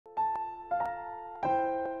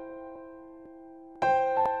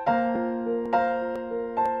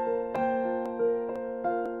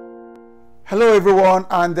Hello everyone,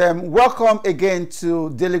 and welcome again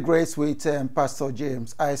to Daily Grace with Pastor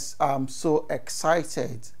James. I am so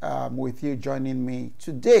excited with you joining me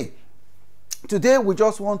today. Today we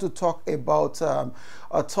just want to talk about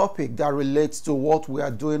a topic that relates to what we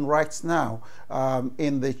are doing right now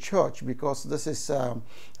in the church, because this is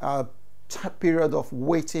a period of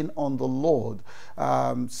waiting on the Lord.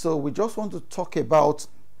 So we just want to talk about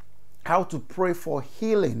how to pray for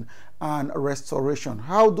healing and restoration.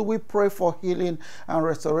 How do we pray for healing and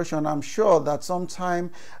restoration? I'm sure that sometime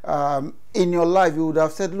in your life you would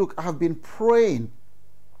have said, look, I've been praying.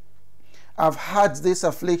 I've had this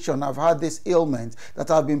affliction, I've had this ailment that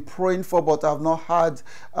I've been praying for, but I've not had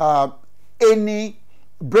any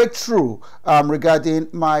breakthrough regarding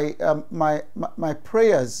my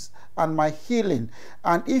prayers and my healing.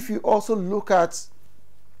 And if you also look at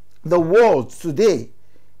the world today,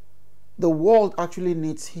 the world actually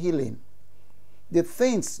needs healing. The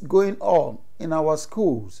things going on in our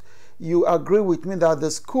schools, you agree with me that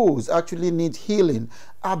the schools actually need healing.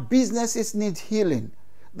 Our businesses need healing.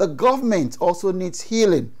 The government also needs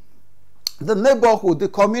healing. The neighborhood, the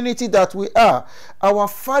community that we are, our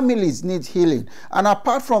families need healing. And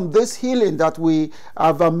apart from this healing that we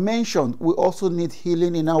have mentioned, we also need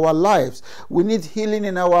healing in our lives. We need healing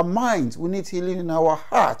in our minds. We need healing in our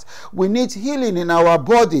heart. We need healing in our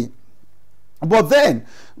body. But then,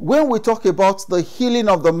 when we talk about the healing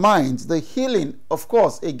of the mind, the healing, of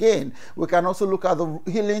course, again, we can also look at the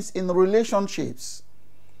healings in the relationships.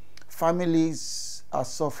 Families are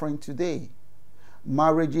suffering today.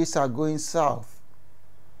 Marriages are going south.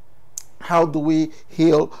 How do we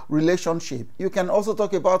heal relationship? You can also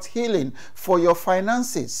talk about healing for your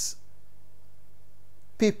finances.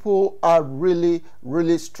 People are really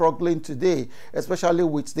struggling today, especially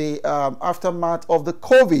with the aftermath of the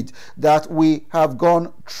COVID that we have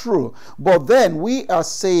gone through. But then we are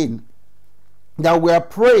saying that we are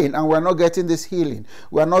praying and we're not getting this healing.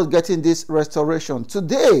 We're not getting this restoration.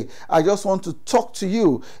 Today, I just want to talk to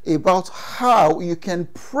you about how you can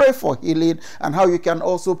pray for healing and how you can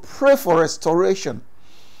also pray for restoration.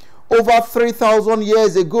 Over 3,000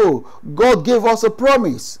 years ago, God gave us a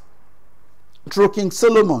promise through King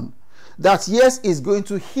Solomon that yes, is going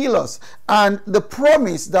to heal us. And the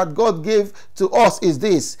promise that God gave to us is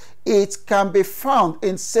this. It can be found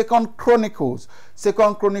in 2 Chronicles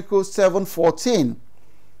 7:14.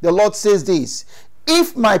 The Lord says this: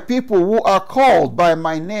 if my people who are called by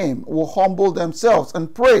my name will humble themselves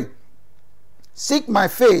and pray, seek my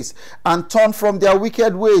face and turn from their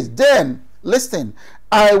wicked ways, then, listen,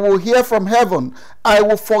 I will hear from heaven, I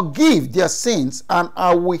will forgive their sins, and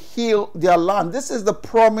I will heal their land. This is the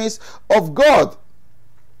promise of God.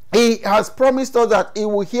 He has promised us that He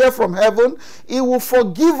will hear from heaven, He will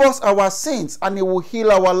forgive us our sins, and He will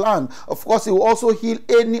heal our land. Of course, He will also heal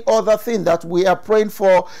any other thing that we are praying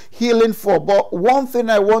for healing for. But one thing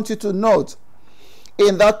I want you to note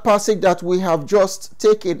in that passage that we have just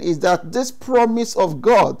taken is that this promise of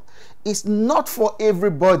God is not for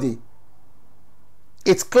everybody.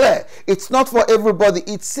 It's clear. It's not for everybody.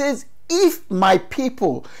 It says, if my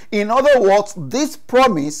people. In other words, this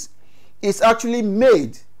promise is actually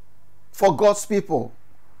made for God's people.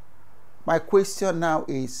 My question now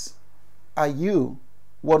is, are you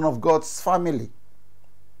one of God's family?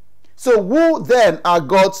 So who then are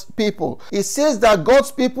God's people? It says that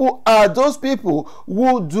God's people are those people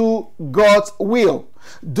who do God's will.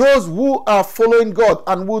 Those who are following God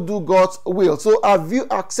and who do God's will. So have you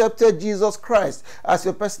accepted Jesus Christ as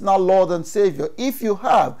your personal Lord and Savior? If you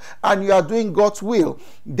have and you are doing God's will,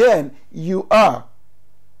 then you are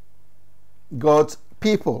God's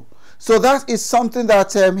people. So that is something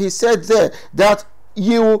that he said there, that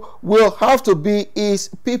you will have to be His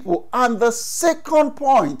people. And the second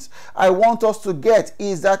point I want us to get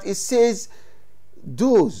is that it says,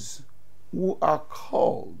 those who are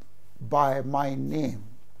called by my name.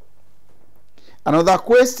 Another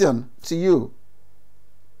question to you: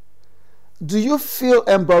 do you feel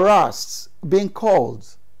embarrassed being called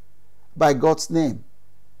by God's name?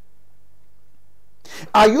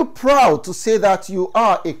 Are you proud to say that you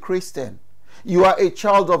are a Christian? You are a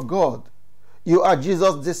child of God? You are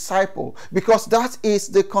Jesus' disciple? Because that is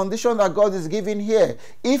the condition that God is giving here.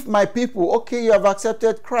 If my people, okay, you have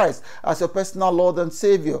accepted Christ as your personal Lord and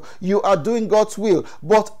Savior. You are doing God's will.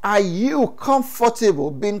 But are you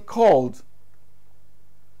comfortable being called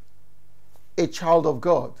a child of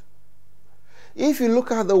God? If you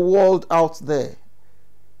look at the world out there,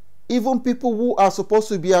 even people who are supposed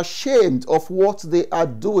to be ashamed of what they are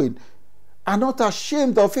doing are not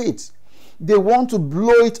ashamed of it. They want to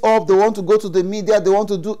blow it up. They want to go to the media. They want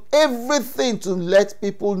to do everything to let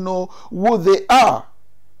people know who they are.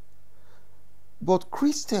 But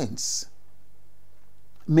Christians,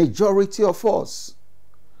 majority of us,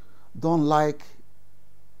 don't like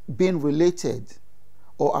being related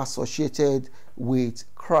or associated with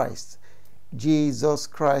Christ. Jesus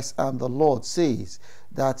Christ and the Lord says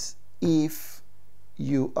that if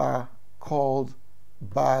you are called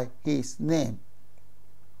by his name,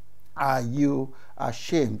 are you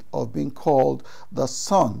ashamed of being called the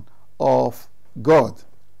Son of God?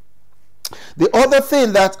 The other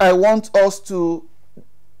thing that I want us to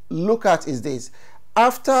look at is this.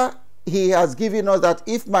 After he has given us that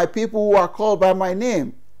if my people who are called by my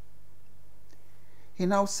name, he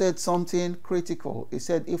now said something critical. He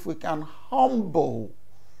said, if we can humble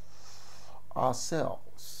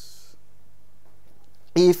ourselves,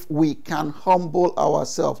 if we can humble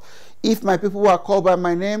ourselves, if my people who are called by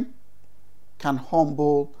my name can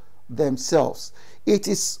humble themselves. It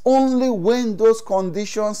is only when those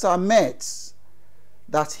conditions are met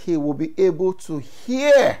that he will be able to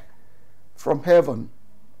hear from heaven,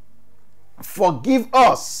 forgive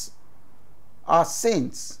us our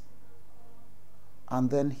sins, and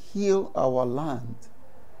then heal our land,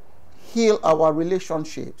 heal our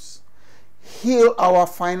relationships, heal our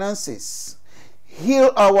finances,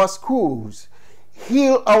 heal our schools,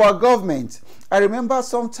 heal our government. I remember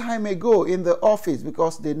some time ago in the office,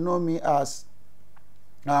 because they know me as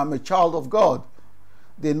I'm a child of God.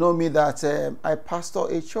 They know me that I pastor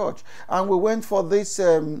a church. And we went for this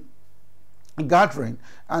gathering,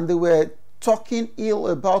 and they were talking ill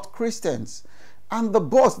about Christians. And the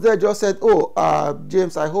boss there just said,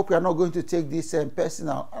 James, I hope you are not going to take this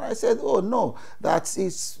personal. And I said, oh, no,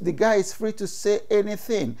 the guy is free to say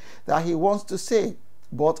anything that he wants to say.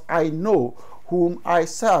 But I know whom I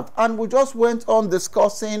serve. And we just went on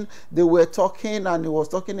discussing. They were talking, and he was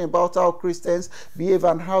talking about how Christians behave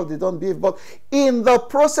and how they don't behave. But in the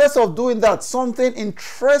process of doing that, something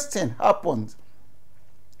interesting happened.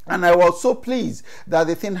 And I was so pleased that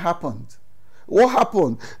the thing happened. What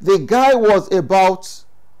happened? The guy was about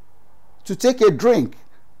to take a drink,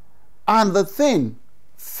 and the thing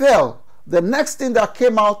fell. The next thing that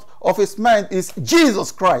came out of his mind is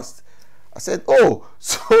Jesus Christ. I said, oh,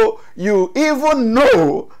 so you even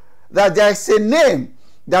know that there is a name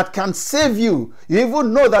that can save you. You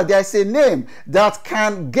even know that there is a name that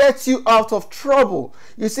can get you out of trouble.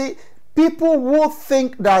 You see, people who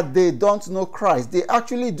think that they don't know Christ, they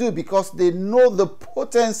actually do, because they know the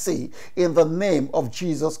potency in the name of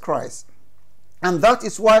Jesus Christ. And that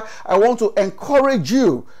is why I want to encourage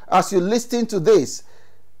you, as you listen to this,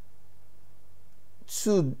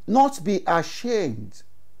 to not be ashamed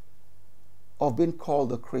of being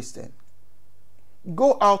called a Christian.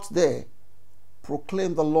 Go out there,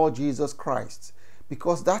 proclaim the Lord Jesus Christ,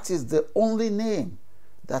 because that is the only name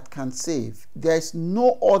that can save. There is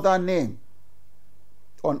no other name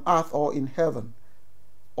on earth or in heaven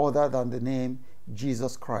other than the name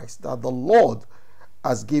Jesus Christ that the Lord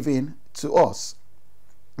has given to us.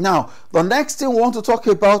 Now, the next thing we want to talk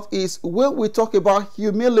about is when we talk about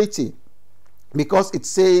humility, because it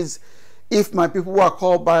says, if my people who are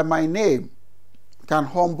called by my name can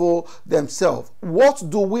humble themselves. What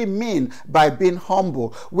do we mean by being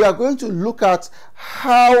humble? We are going to look at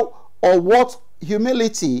how or what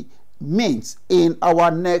humility means in our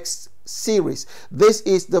next series. This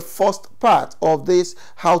is the first part of this,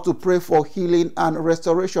 how to pray for healing and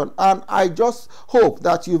restoration. And I just hope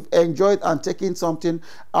that you've enjoyed and taken something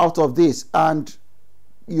out of this, and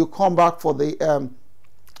you come back for the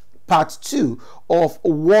part 2 of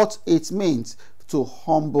what it means to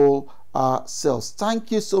humble ourselves.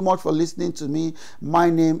 Thank you so much for listening to me. My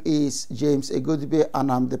name is James Egodibe,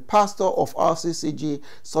 and I'm the pastor of RCCG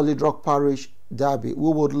Solid Rock Parish, Derby.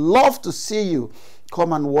 We would love to see you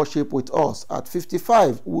come and worship with us at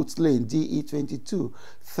 55 Woods Lane, DE22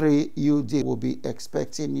 3UD. We'll be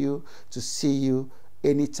expecting you to see you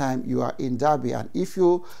anytime you are in Derby. And if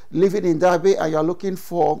you're living in Derby and you're looking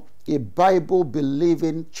for a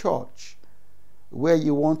Bible-believing church where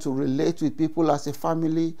you want to relate with people as a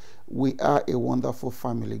family, we are a wonderful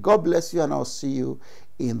family. God bless you, and I'll see you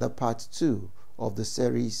in the part 2 of the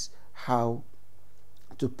series, How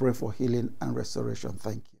to Pray for Healing and Restoration.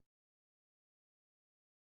 Thank you.